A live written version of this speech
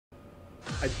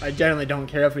I generally don't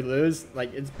care if we lose.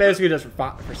 Like, it's basically just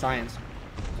for science.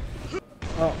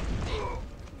 Oh.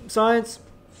 Science.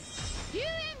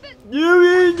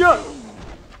 You go.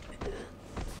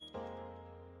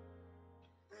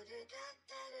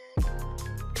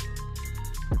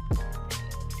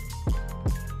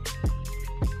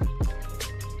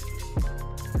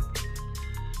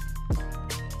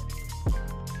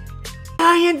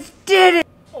 Science did it!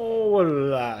 Oh,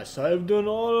 alas, I have done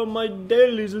all of my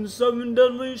dailies and 7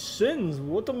 deadly sins.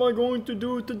 What am I going to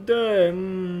do today?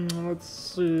 Let's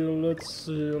see.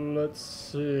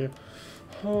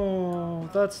 Oh,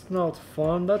 that's not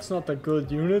fun. That's not a good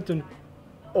unit. And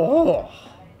oh,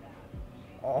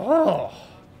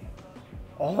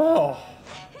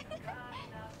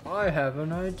 I have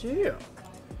an idea.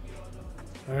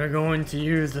 We're going to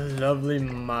use the lovely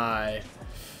Mai.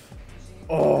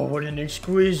 Oh, what an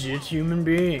exquisite human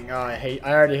being. Oh, I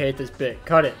already hate this bit.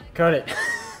 Cut it.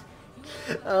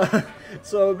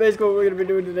 So basically what we're going to be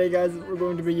doing today, guys, is we're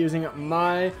going to be using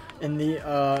Mai in the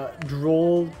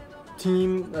Droll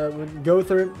team with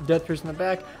Gother, Death Pierce in the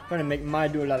back. We're going to make Mai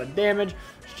do a lot of damage.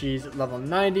 She's level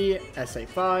 90,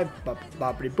 SA5,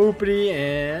 boppity boopity,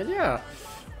 and yeah.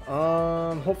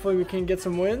 Hopefully we can get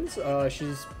some wins.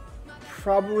 She's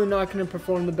probably not going to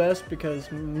perform the best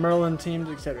because Merlin teams,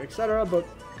 etc., but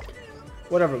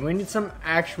whatever. We need some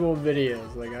actual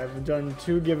videos. Like, I've done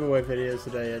 2 giveaway videos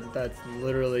today, and that's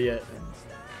literally it.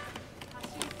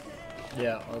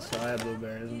 Yeah, also I have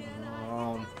blueberries.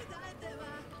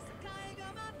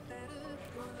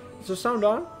 Is the sound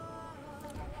on?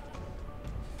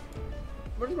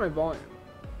 Where's my volume?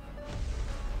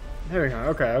 There we go.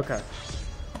 Okay.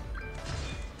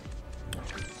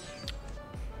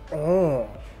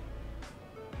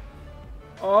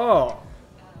 Oh.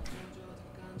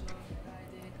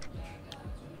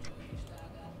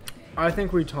 I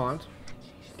think we taunt.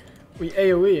 We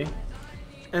AoE.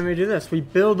 And we do this. We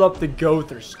build up the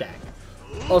Gother stack.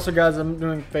 Also, guys, I'm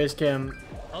doing face cam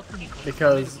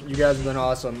because you guys have been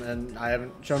awesome and I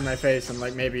haven't shown my face in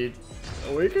like maybe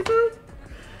a week or 2.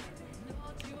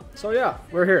 So yeah,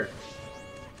 we're here.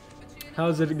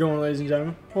 How's it going, ladies and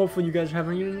gentlemen? Hopefully you guys are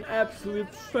having an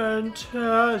absolutely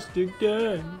fantastic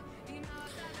day.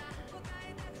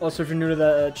 Also, if you're new to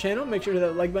the channel, make sure to hit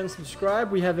that like button, subscribe.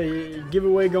 We have a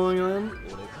giveaway going on.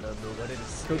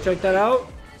 Go check that out.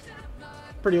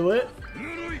 Pretty lit.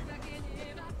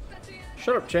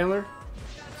 Shut up, Chandler.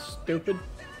 Stupid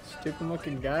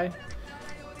looking guy.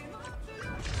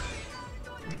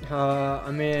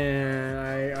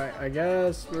 I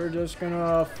guess we're just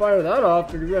gonna fire that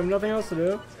off because we have nothing else to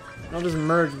do. I'll just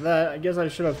merge that. I guess I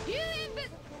should have.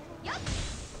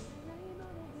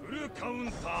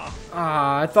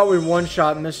 I thought we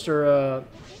one-shot Mr.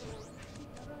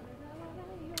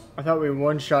 I thought we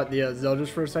one-shot the Zeldris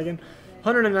for a second.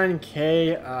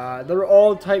 109k. They're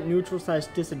all type neutral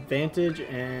 / disadvantage,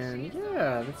 and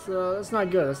yeah, that's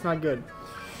not good. That's not good.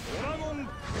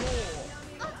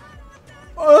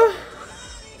 What?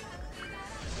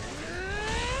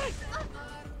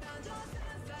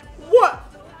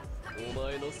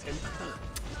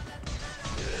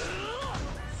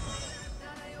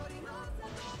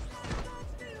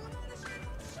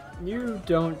 You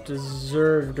don't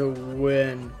deserve to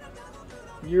win.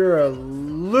 You're a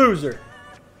loser.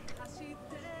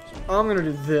 So I'm gonna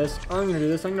do this. I'm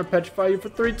gonna petrify you for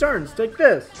 3 turns. Take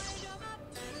this.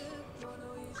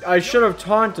 I should have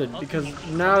taunted because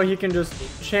now he can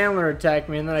just Chandler attack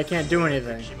me and then I can't do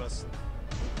anything.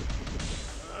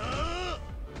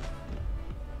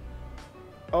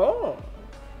 Oh.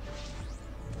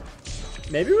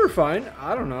 Maybe we're fine.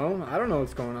 I don't know. I don't know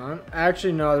what's going on.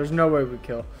 Actually, no, there's no way we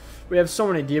kill. We have so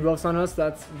many debuffs on us.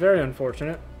 That's very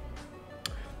unfortunate.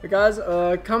 But guys,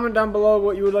 comment down below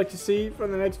what you would like to see for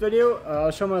the next video.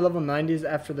 I'll show my level 90s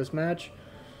after this match.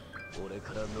 Oh,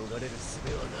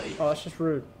 that's just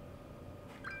rude.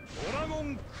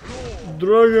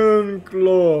 Dragon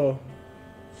Claw.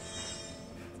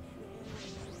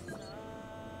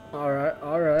 Alright.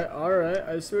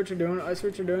 I see what you're doing.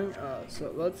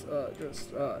 So let's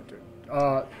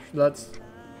let's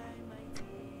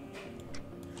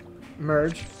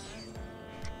merge.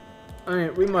 I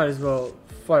mean, we might as well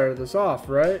fire this off,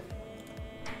 right?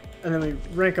 And then we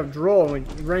rank up Droll and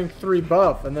we rank 3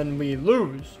 buff and then we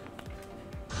lose.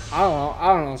 I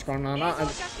don't know what's going on.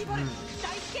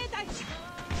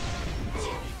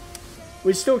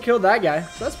 We still killed that guy.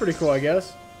 So that's pretty cool, I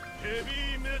guess.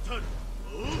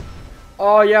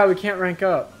 Oh yeah, we can't rank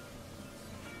up.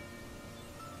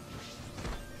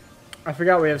 I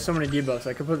forgot we have so many debuffs.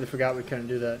 I completely forgot we couldn't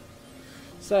do that.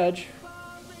 Sedge.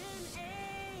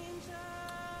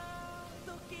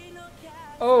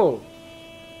 Oh.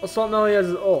 Assault Melee has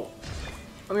his ult.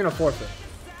 I'm gonna forfeit.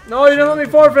 No, you didn't let me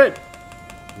forfeit!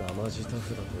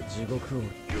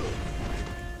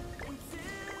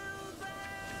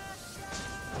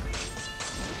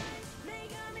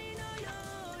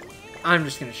 I'm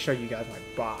just gonna show you guys my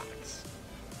bots.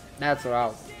 That's what I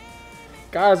was.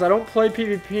 Guys, I don't play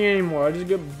PvP anymore. I just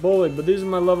get bullied. But these are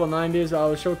my level 90s. I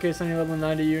will showcase any level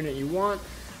 90 unit you want.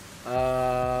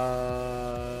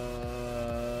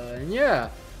 And yeah.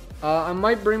 I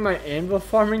might bring my anvil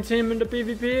farming team into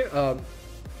PvP.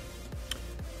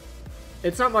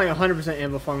 It's not my 100%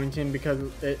 anvil farming team because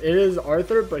it is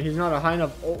Arthur, but he's not a high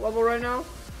enough ult level right now.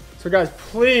 So guys,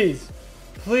 please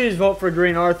vote for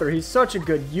Green Arthur. He's such a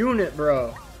good unit,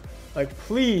 bro. Like,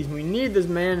 please, we need this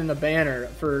man in the banner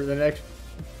for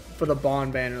the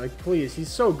Bond banner. Like, please, he's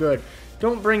so good.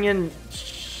 Don't bring in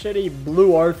shitty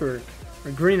blue Arthur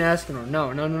or green Escanor.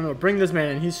 No. Bring this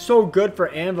man in. He's so good for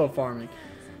anvil farming.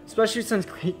 Especially since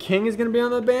King is going to be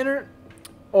on the banner.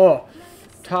 Oh,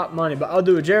 top money. But I'll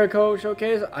do a Jericho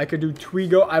showcase. I could do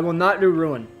Twigo. I will not do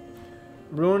Ruin.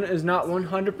 Ruin is not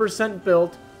 100%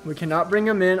 built. We cannot bring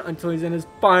him in until he's in his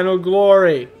final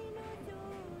glory.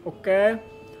 Okay?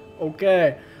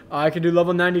 Okay. I could do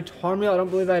level 90 Tarmiel. I don't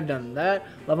believe I've done that.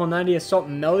 Level 90 Assault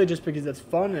Melee just because it's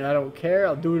fun and I don't care.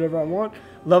 I'll do whatever I want.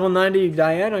 Level 90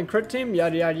 Diane on Crit Team.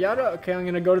 Yada, yada, yada. Okay, I'm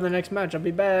going to go to the next match. I'll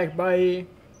be back. Bye.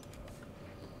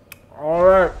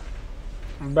 Alright.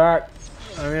 I'm back.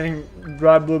 I'm getting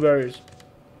dried blueberries.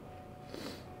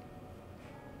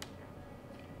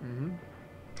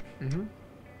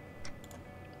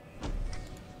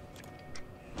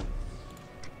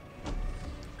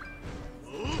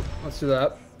 Let's do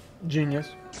that.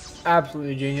 Genius.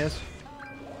 Absolutely genius.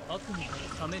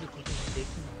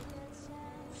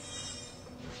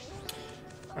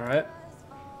 Alright.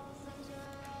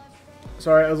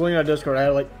 Sorry, I was looking at Discord. I had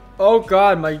like, oh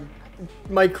god,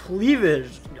 my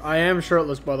cleavage. I am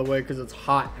shirtless, by the way, because it's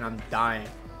hot and I'm dying.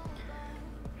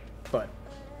 But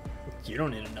you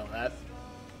don't need to know that.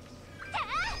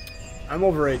 I'm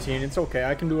over 18. It's okay.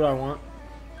 I can do what I want.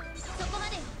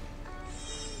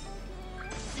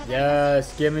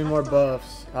 Yes, give me more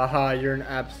buffs. Haha, you're an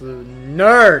absolute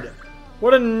nerd.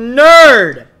 What a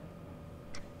nerd.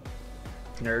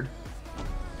 Nerd.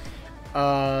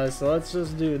 So let's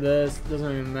just do this.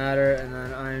 Doesn't even matter. And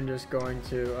then I'm just going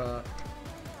to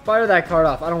fire that card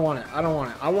off. I don't want it. I don't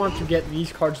want it. I want to get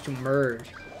these cards to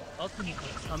merge.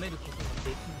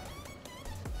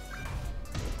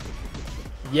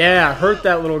 Yeah, hurt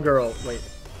that little girl. Wait.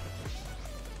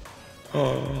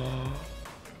 Oh.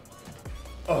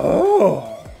 Oh.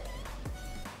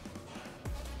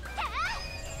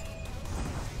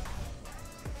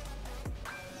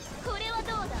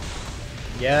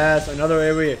 Yes, another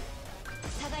AoE.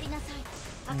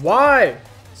 Why?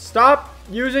 Stop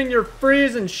using your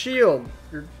freeze and shield.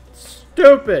 You're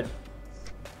stupid.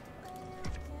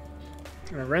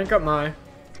 I'm gonna rank up my.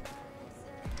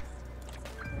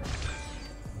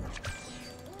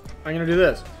 I'm gonna do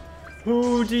this.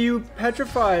 Who do you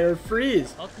petrify or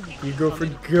freeze? Do you go for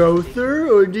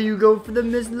Gother or do you go for the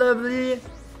Miss Lovely?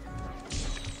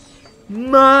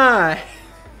 My!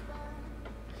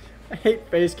 I hate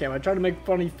face cam. I try to make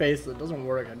funny faces. It doesn't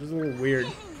work. I'm just a little weird.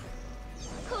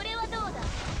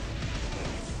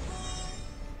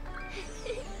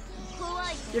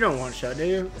 You don't one shot, do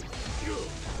you?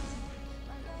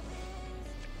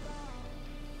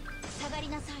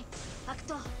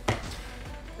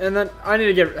 And then I need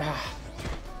to get.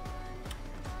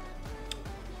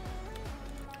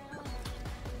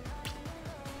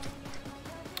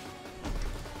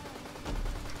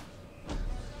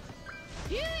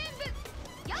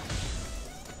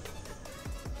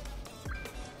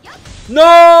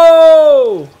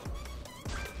 No!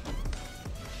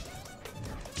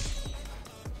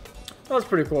 That was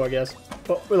pretty cool, I guess.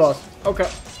 But we lost. Okay.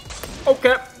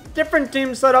 Okay. Different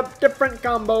team setup, different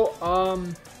combo.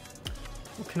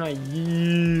 What can I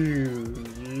use?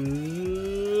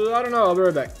 I don't know. I'll be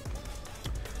right back.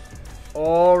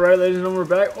 Alright, ladies and gentlemen,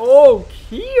 we're back. Oh,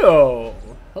 Kyo.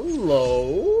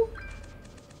 Hello.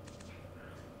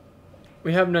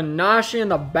 We have Nanashi in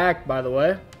the back, by the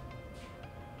way.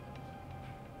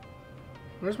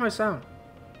 Where's my sound?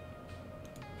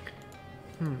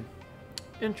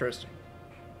 Interesting.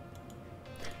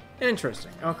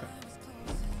 Interesting. Okay.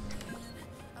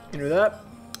 I'm gonna do that.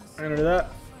 I'm gonna do that.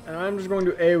 And I'm just going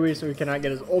to AoE so he cannot get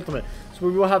his ultimate. So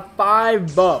we will have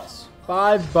 5 buffs.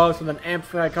 5 buffs with an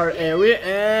amplified card AoE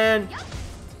and...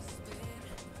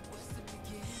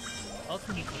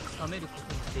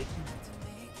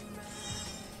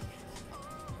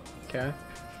 Okay.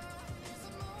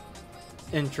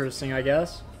 Interesting, I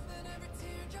guess.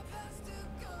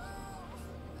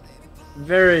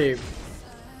 very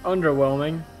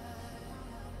underwhelming.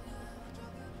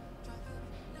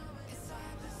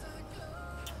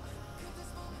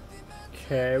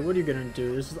 Okay, what are you gonna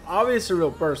do? This is obviously a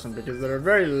real person because they're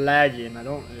very laggy and I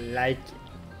don't like it.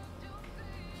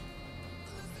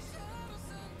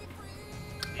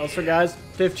 Also guys,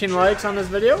 15 likes on this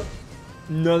video.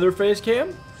 Another face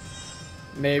cam?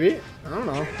 Maybe. I don't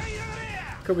know.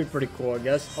 Could be pretty cool, I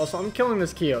guess. Also, I'm killing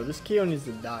this Kyo. This Kyo needs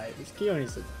to die. This Kyo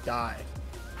needs to die.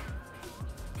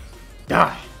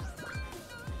 Die!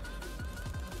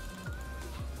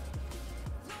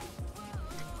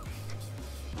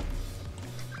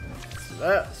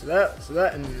 So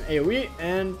that, and AoE,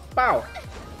 and pow!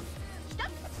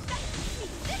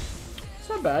 It's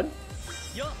not bad.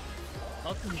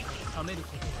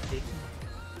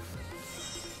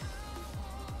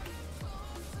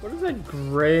 What is that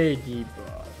gray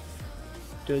debuff?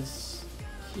 Does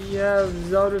he have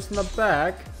Zeldris in the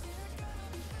back?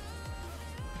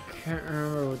 Can't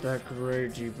remember what that gray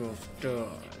debuff does.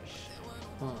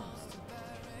 Huh.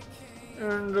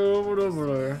 And over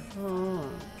there. Oh.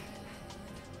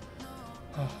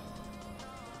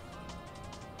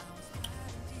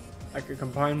 I could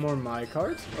combine more my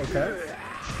cards. Okay.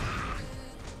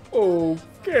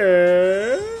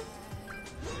 Okay.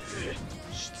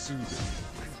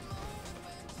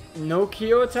 No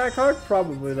Kyo attack card?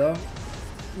 Probably though.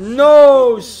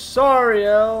 No! Sorry,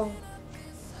 L.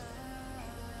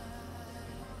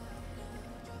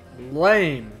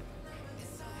 Lame.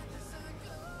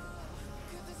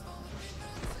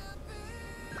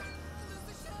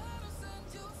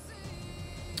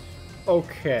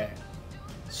 Okay.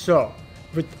 So,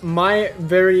 with my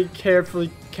very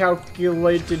carefully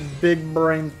calculated big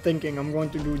brain thinking, I'm going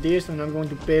to do this and I'm going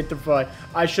to petrify.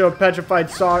 I should have petrified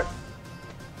Sar.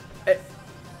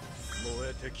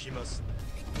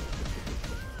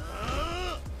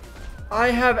 I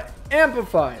have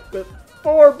Amplify with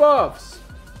 4 buffs.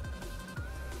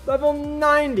 Level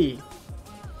 90.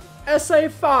 SA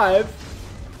 5.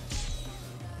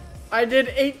 I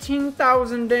did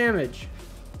 18,000 damage.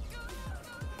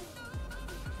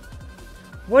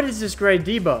 What is this gray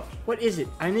debuff? What is it?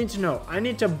 I need to know. I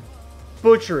need to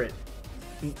butcher it.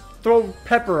 And throw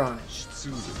pepper on it.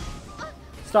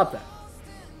 Stop that.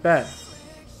 Bad.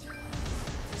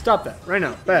 Stop that. Right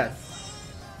now. Bad.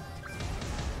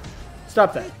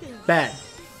 Stop that. Bad.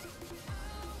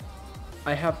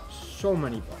 I have so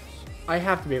many buffs. I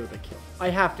have to be able to kill. I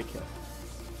have to kill.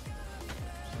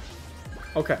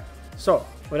 Okay. So,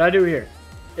 what I do here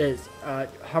is,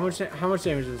 how much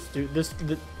damage does this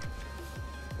do?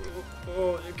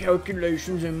 Oh, the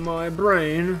calculations in my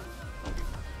brain.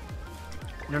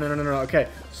 No. Okay,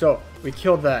 so we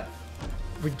killed that.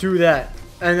 We do that,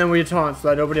 and then we taunt so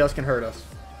that nobody else can hurt us.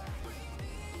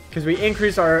 Because we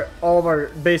increase all of our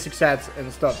basic stats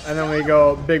and stuff, and then we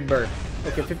go big bird.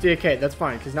 Okay, 58k. That's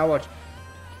fine. Because now watch.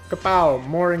 Kapow!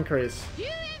 More increase.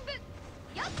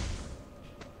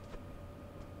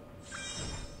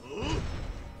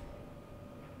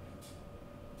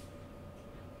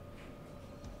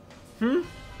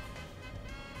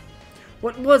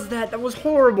 What was that? That was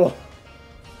horrible.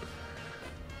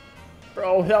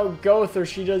 Bro, without Gother,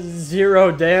 she does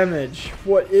 0 damage.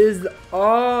 What is the...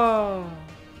 Oh.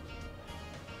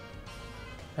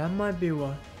 That might be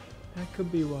why. That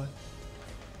could be why.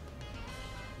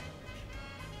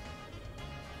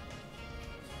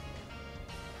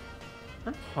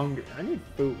 I'm hungry. I need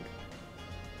food.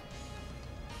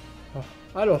 Oh,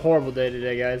 I had a horrible day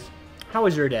today, guys. How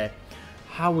was your day?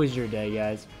 How was your day,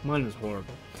 guys? Mine was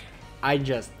horrible. I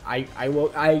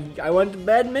went to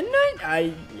bed midnight.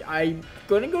 I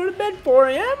gonna go to bed 4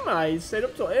 a.m. I stayed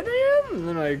up till 8 a.m. and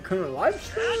then I couldn't live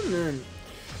stream and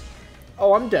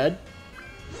oh, I'm dead.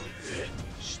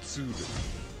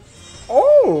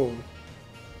 Oh.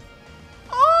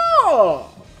 Oh.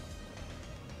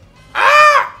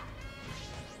 Ah.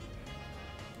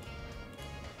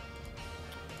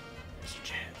 There's a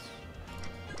chance.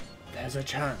 There's a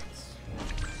chance.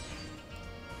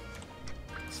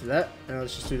 That, and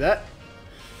let's just do that.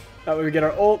 That way we get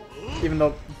our ult, even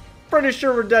though pretty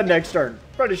sure we're dead next turn.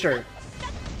 Pretty sure.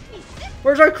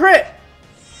 Where's our crit?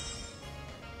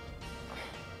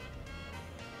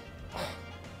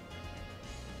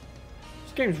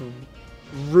 This game's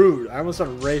rude. I almost said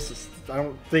racist. I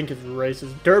don't think it's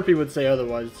racist. Derpy would say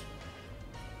otherwise.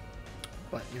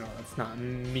 But, you know, that's not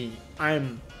me.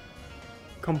 I'm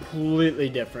completely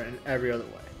different in every other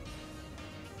way.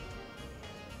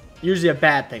 Usually a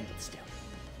bad thing, but still.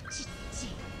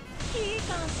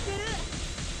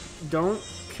 Don't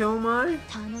kill my...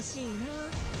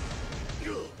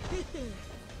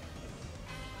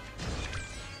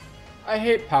 I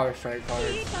hate Power Strike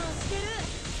cards.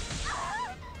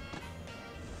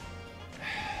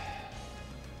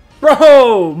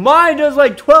 Bro, mine does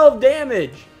like 12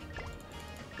 damage.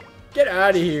 Get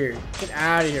out of here. Get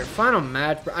out of here. Final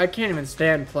match, bro. I can't even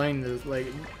stand playing this. Like,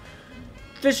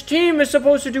 this team is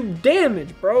supposed to do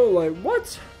damage, bro. Like,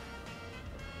 what?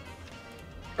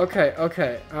 Okay,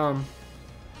 okay.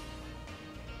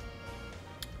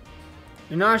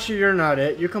 Nanashi, you're not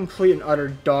it. You're complete and utter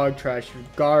dog trash. You're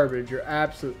garbage. You're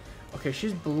absolute. Okay,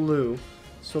 she's blue.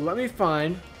 So let me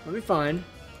find.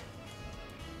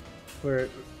 Where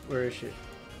is she?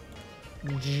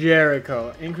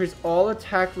 Jericho. Increase all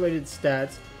attack related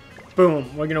stats.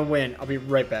 Boom. We're gonna win. I'll be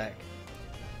right back.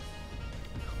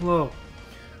 Hello.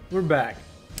 We're back.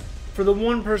 For the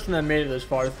one person that made it this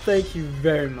far, thank you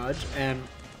very much. And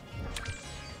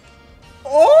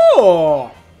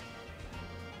oh!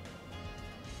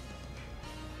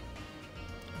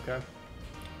 Okay.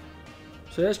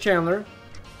 So that's Chandler.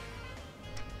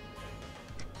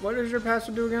 What does your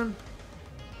password do again?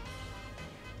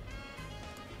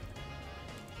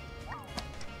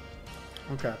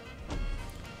 Okay.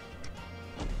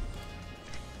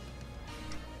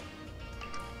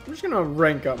 I'm just gonna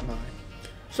rank up mine.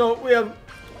 So we have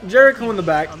Jericho in the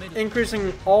back,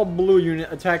 increasing all blue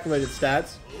unit attack related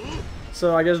stats.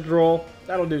 So I guess Droll,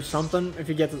 that'll do something if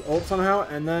he gets his ult somehow.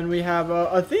 And then we have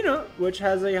Athena, which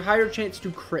has a higher chance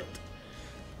to crit.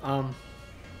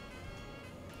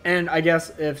 And I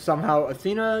guess if somehow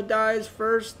Athena dies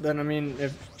first, then I mean,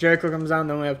 if Jericho comes down,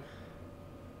 then we have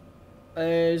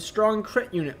a strong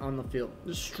crit unit on the field.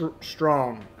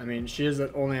 Strong. I mean, she is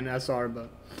only an SR, but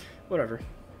whatever.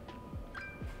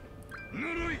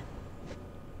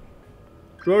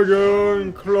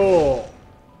 Dragon Claw.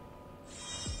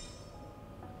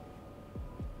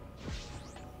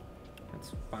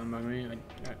 That's fine by me.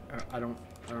 I don't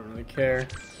really care.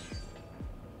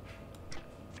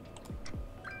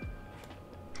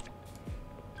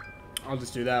 I'll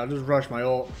just do that. I'll just rush my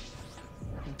ult.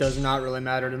 It does not really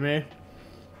matter to me.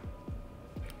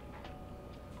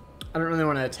 I don't really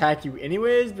want to attack you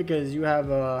anyways because you have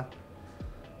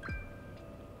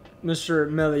Mr.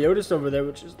 Meliodas over there,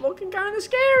 which is looking kind of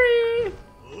scary.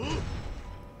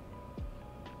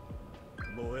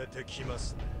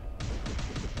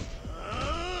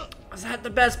 Is that the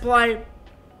best play?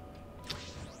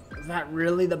 Is that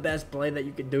really the best play that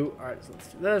you could do? Alright, so let's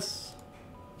do this.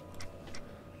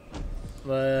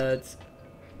 Let's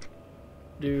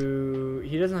do...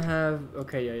 He doesn't have...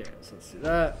 Okay, yeah. So let's do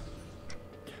that.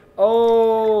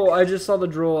 Oh, I just saw the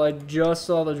Droll. I just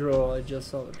saw the Droll. Let's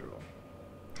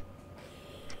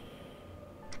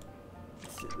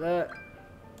do that.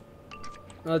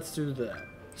 Let's do that.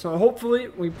 So hopefully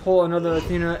we pull another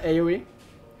Athena AoE.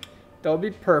 That would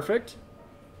be perfect.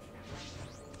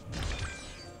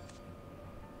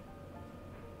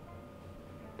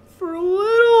 For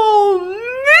little me.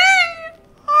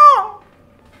 Oh.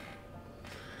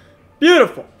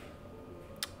 Beautiful.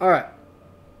 All right.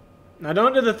 Now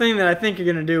don't do the thing that I think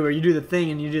you're gonna do, where you do the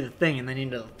thing and you do the thing and then you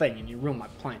do the thing and you ruin my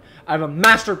plan. I have a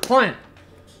master plan.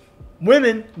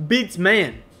 Women beats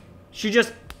man. She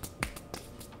just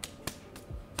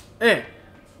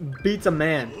beats a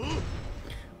man.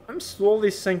 I'm slowly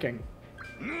sinking.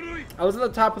 I was at the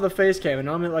top of the face cam and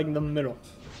now I'm at like the middle.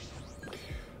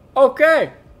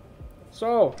 Okay.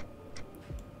 So,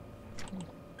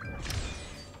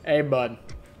 hey bud.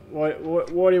 What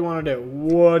do you want to do?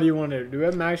 What do you want to do? Do we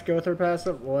have max go through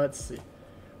passive? Well, let's see.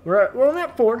 We're only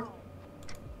at 4.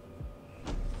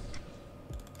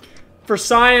 For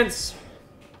science,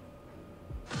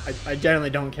 I generally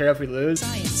don't care if we lose.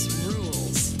 Science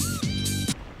rules.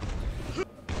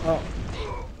 Oh,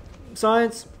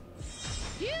 science.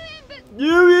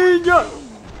 You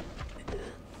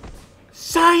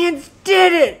Science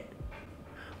did it.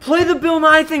 Play the Bill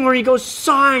Nye thing where he goes,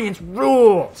 science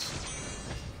rules.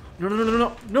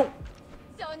 No.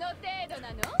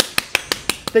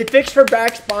 They fixed her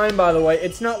back spine, by the way.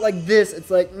 It's not like this. It's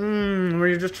like, where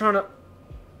you're just trying to...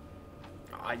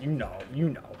 You know.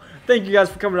 Thank you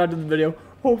guys for coming out to the video.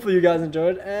 Hopefully you guys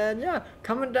enjoyed. And yeah,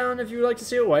 comment down if you would like to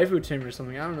see a waifu team or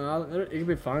something. I don't know. It could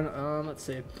be fun. Let's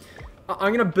see.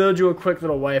 I'm going to build you a quick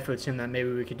little waifu team that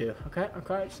maybe we could do. Okay?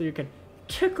 So you can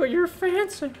tickle your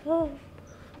fancy. Oh.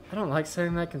 I don't like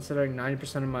saying that considering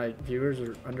 90% of my viewers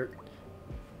are under...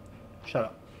 Shut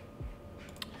up.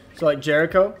 So like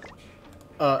Jericho,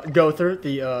 Gother,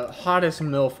 the hottest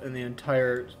MILF in the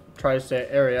entire tri-state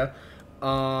area.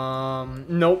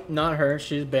 Nope, not her.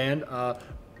 She's banned.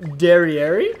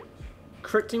 Derriere,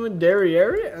 crit team with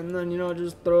Derriere, and then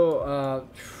just throw.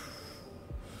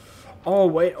 Oh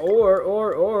wait,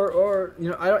 or you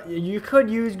know, I don't. You could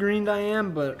use green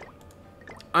Diane, but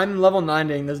I'm level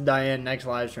 90ing this Diane next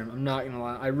live stream. I'm not gonna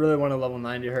lie. I really want to level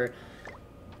 90 her.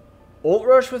 Ult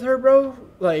rush with her, bro.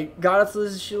 Like,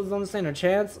 Goddess's shields don't stand a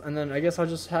chance, and then I guess I'll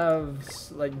just have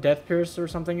like Death Pierce or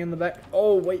something in the back.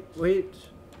 Oh wait.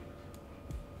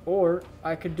 Or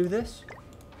I could do this.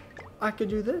 I could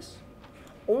do this.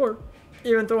 Or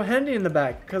even throw Hendy in the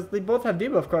back, because they both have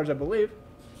debuff cards, I believe.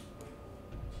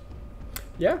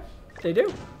 Yeah, they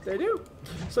do. They do.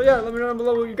 So yeah, let me know down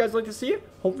below what you guys like to see.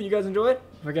 Hopefully you guys enjoy it.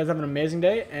 Hope you guys have an amazing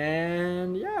day.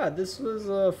 And yeah, this was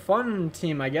a fun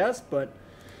team, I guess. But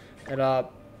it,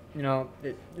 you know,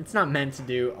 it's not meant to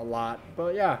do a lot.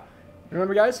 But yeah,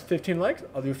 remember guys, 15 likes.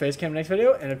 I'll do face cam next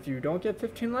video. And if you don't get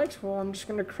 15 likes, well, I'm just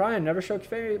gonna cry and never show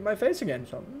my face again.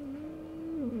 So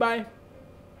bye.